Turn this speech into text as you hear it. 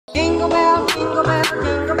jingle bell, jingle bell,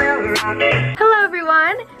 jingle bell rock. Hello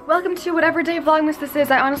everyone, welcome to whatever day Vlogmas this is.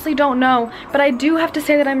 I honestly don't know, but I do have to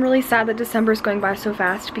say that I'm really sad that December is going by so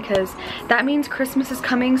fast because that means Christmas is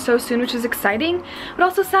coming so soon, which is exciting, but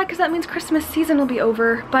also sad because that means Christmas season will be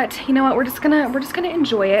over. But you know what, we're just gonna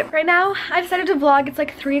enjoy it. Right now, I decided to vlog. It's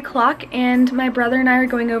like 3 o'clock and my brother and I are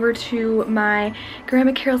going over to my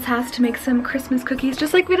Grandma Carol's house to make some Christmas cookies,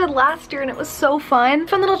 just like we did last year, and it was so fun.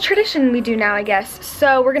 Fun little tradition we do now, I guess.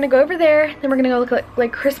 So we're gonna go over there, then we're gonna go look at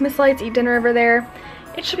like Christmas lights, eat dinner over there.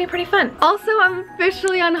 It should be pretty fun. Also, I'm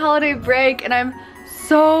officially on holiday break and I'm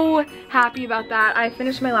so happy about that. I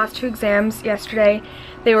finished my last 2 exams yesterday.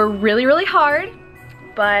 They were really, really hard,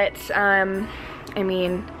 but I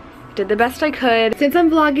mean, did the best I could. Since I'm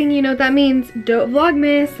vlogging, you know what that means. Don't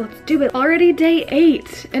Vlogmas, let's do it. Already day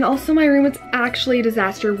 8. And also my room is actually a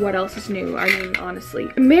disaster. What else is new? I mean, honestly.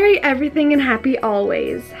 Merry everything and happy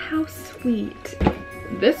always. How sweet.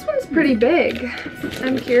 This one's pretty big.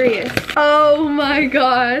 I'm curious. Oh my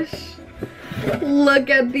gosh. Look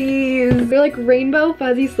at these. They're like rainbow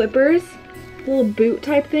fuzzy slippers. Little boot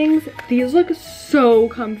type things. These look so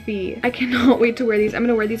comfy. I cannot wait to wear these. I'm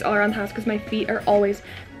gonna wear these all around the house because my feet are always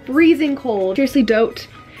freezing cold. Seriously, Dote,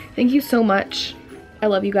 thank you so much. I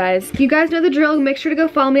love you guys. You guys know the drill. Make sure to go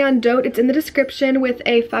follow me on Dote. It's in the description with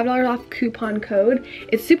a $5 off coupon code.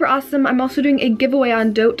 It's super awesome. I'm also doing a giveaway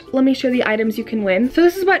on Dote. Let me show the items you can win. So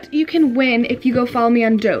this is what you can win if you go follow me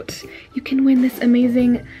on Dote. You can win this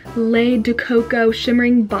amazing Lait de Coco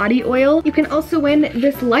shimmering body oil. You can also win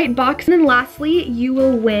this light box. And then lastly, you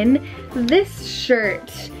will win this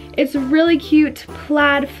shirt. It's a really cute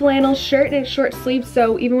plaid flannel shirt and it's short sleeves,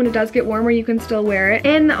 so even when it does get warmer, you can still wear it.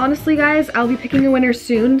 And honestly, guys, I'll be picking a winner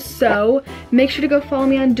soon, so make sure to go follow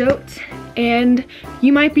me on Dote, and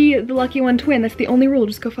you might be the lucky one to win. That's the only rule,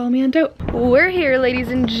 just go follow me on Dote. We're here, ladies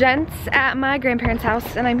and gents, at my grandparents'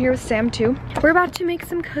 house, and I'm here with Sam too. We're about to make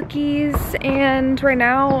some cookies, and right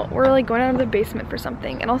now, we're like going out of the basement for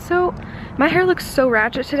something. And also, my hair looks so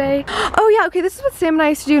ratchet today. Oh yeah, okay, this is what Sam and I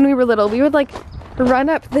used to do when we were little. We would like run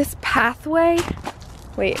up this pathway.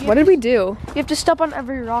 Wait, what did we do? You have to step on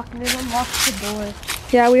every rock and it unlocks the door.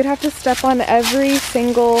 Yeah, we would have to step on every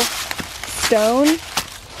single stone.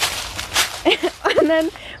 And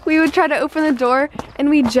then we would try to open the door and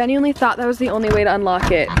we genuinely thought that was the only way to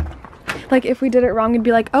unlock it. Like if we did it wrong, we'd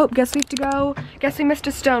be like, oh, guess we have to go, guess we missed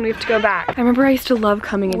a stone, we have to go back. I remember I used to love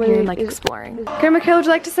coming in here and like exploring. Grandma Carol, would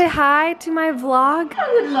you like to say hi to my vlog?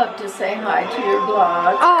 I would love to say hi to your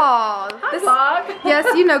vlog. Oh, this vlog. Yes,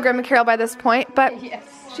 you know Grandma Carol by this point, but Yes.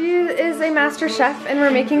 she is a master chef and we're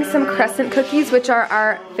making some crescent cookies, which are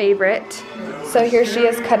our favorite. So here she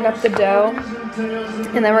is cutting up the dough.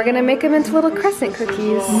 And then we're gonna make them into little crescent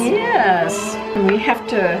cookies. Yes. And we have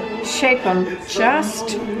to shape them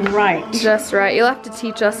just right. Just right. You'll have to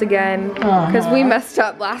teach us again because we messed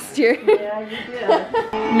up last year. Yeah, you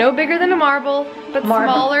did. No bigger than a marble, but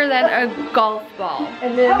smaller than a golf ball.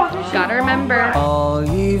 And then Gotta remember. All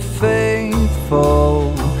ye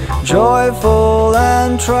faithful, joyful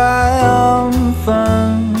and triumphant,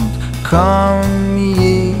 come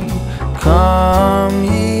ye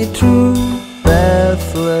to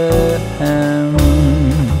Bethlehem.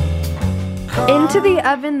 Into the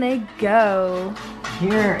oven they go.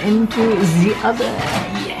 here into the oven.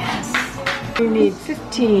 Yes. We need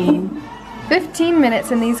 15 minutes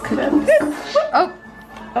in these cookies. Oh,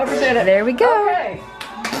 overdid it. there we go. Okay.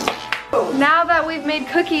 Now that we've made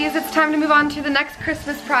cookies, it's time to move on to the next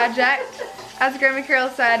Christmas project. As Grandma Carol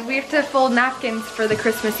said, we have to fold napkins for the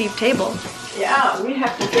Christmas Eve table. Yeah, we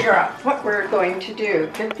have to figure out what we're going to do.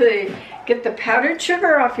 Get the powdered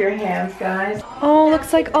sugar off your hands, guys. Oh,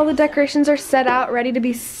 looks like all the decorations are set out, ready to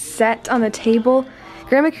be set on the table.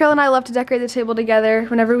 Grandma Carol and I love to decorate the table together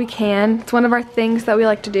whenever we can. It's one of our things that we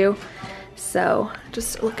like to do. So,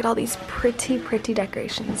 just look at all these pretty, pretty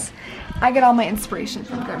decorations. I get all my inspiration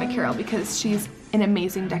from Grandma Carol because she's an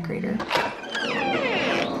amazing decorator.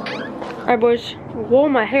 Alright boys, whoa,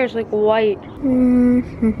 my hair's like white.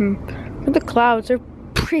 But the clouds are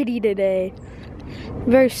pretty today.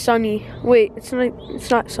 Very sunny. Wait, it's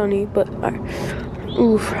not sunny, but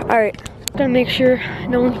oof. Alright, gotta make sure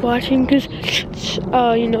no one's watching because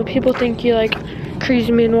you know, people think you like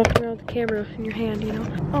crazy man walking around with the camera in your hand, you know.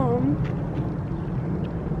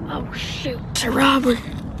 Oh shoot, it's a robber.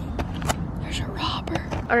 There's a robber.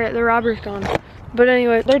 Alright, the robber's gone. But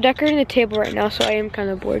anyway, they're decorating the table right now, so I am kind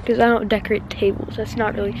of bored because I don't decorate tables. That's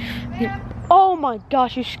not really. Oh my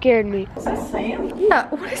gosh, you scared me. Is that Sam? Yeah,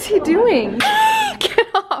 what is he doing? Get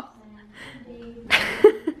off.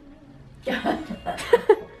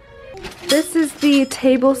 This is the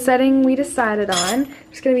table setting we decided on.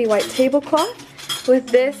 It's gonna be white tablecloth. with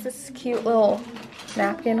this cute little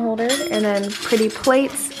napkin holder, and then pretty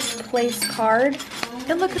plates, place card,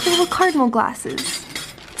 and look at the little cardinal glasses.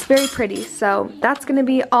 It's very pretty, so that's gonna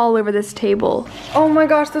be all over this table. Oh my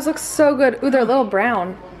gosh, those look so good. Ooh, they're a little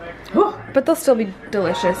brown. But they'll still be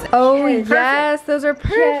delicious. Oh yes, those are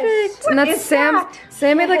perfect. Yes. And that's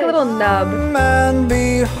Sam made like a little nub. And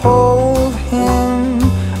behold him,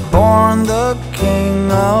 born the King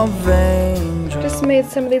of Angels. Just made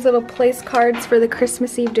some of these little place cards for the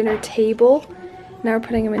Christmas Eve dinner table. Now we're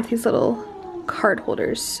putting them in these little card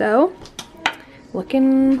holders. So,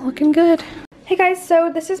 looking good. Hey guys, so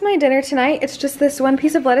this is my dinner tonight. It's just this one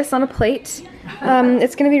piece of lettuce on a plate.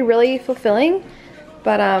 It's gonna be really fulfilling.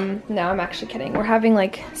 But no, I'm actually kidding. We're having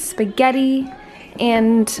like spaghetti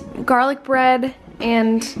and garlic bread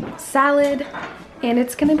and salad, and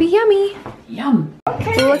it's gonna be yummy. Yum.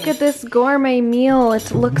 Okay. Look at this gourmet meal.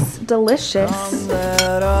 It looks delicious. Come,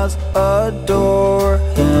 let us adore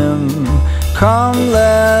him. Come,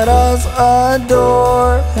 let us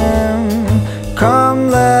adore him. Come,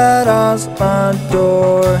 let us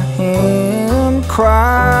adore him.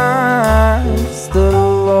 Christ the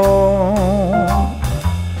Lord.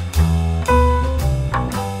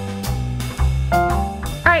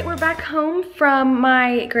 Home from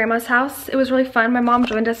my grandma's house. It was really fun. My mom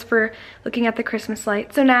joined us for looking at the Christmas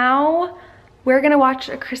lights. So now we're gonna watch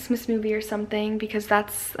a Christmas movie or something, because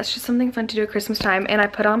that's just something fun to do at Christmas time. And I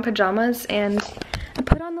put on pajamas and I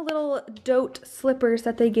put on the little dote slippers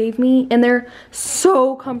that they gave me, and they're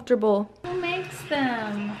so comfortable. Who makes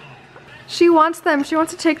them? She wants them. She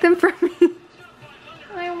wants to take them from me.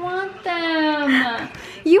 I want them.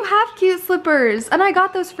 You have cute slippers, and I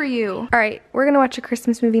got those for you. All right, we're gonna watch a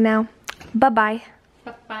Christmas movie now. Bye-bye.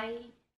 Bye-bye.